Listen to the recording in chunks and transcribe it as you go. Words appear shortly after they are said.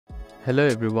Hello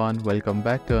everyone, welcome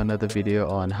back to another video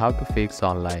on how to fix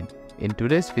online. In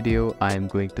today's video, I am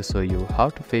going to show you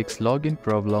how to fix login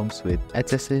problems with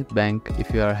HSA Bank.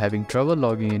 If you are having trouble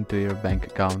logging into your bank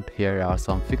account, here are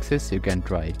some fixes you can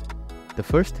try. The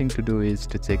first thing to do is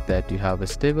to check that you have a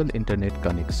stable internet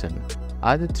connection,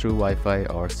 either through Wi-Fi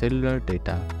or cellular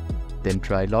data. Then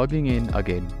try logging in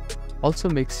again. Also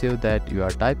make sure that you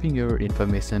are typing your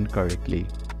information correctly.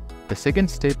 The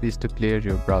second step is to clear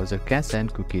your browser cache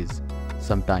and cookies.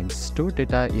 Sometimes stored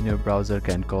data in your browser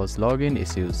can cause login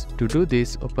issues. To do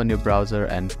this, open your browser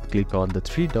and click on the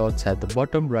three dots at the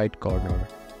bottom right corner.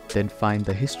 Then find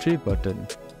the History button.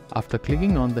 After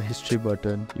clicking on the History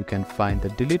button, you can find the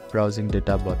Delete Browsing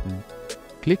Data button.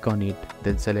 Click on it,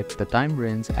 then select the time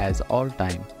range as all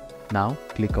time. Now,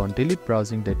 click on Delete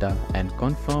Browsing Data and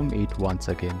confirm it once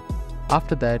again.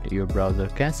 After that, your browser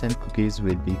cache and cookies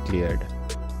will be cleared.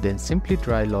 Then simply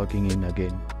try logging in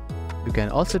again. You can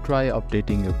also try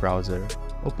updating your browser.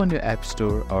 Open your App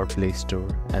Store or Play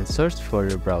Store and search for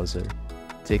your browser.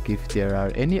 Check if there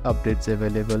are any updates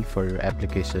available for your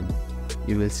application.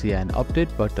 You will see an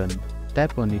update button.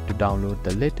 Tap on it to download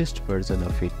the latest version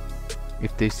of it.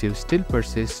 If the issue still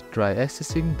persists, try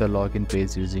accessing the login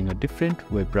page using a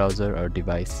different web browser or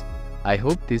device. I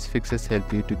hope these fixes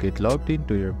help you to get logged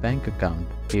into your bank account.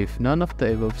 If none of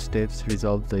the above steps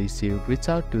resolve the issue, reach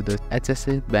out to the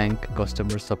HSA Bank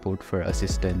customer support for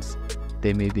assistance.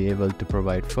 They may be able to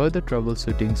provide further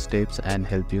troubleshooting steps and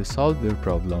help you solve your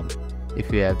problem.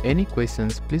 If you have any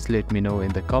questions, please let me know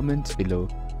in the comments below.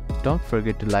 Don't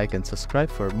forget to like and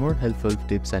subscribe for more helpful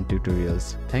tips and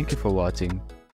tutorials. Thank you for watching.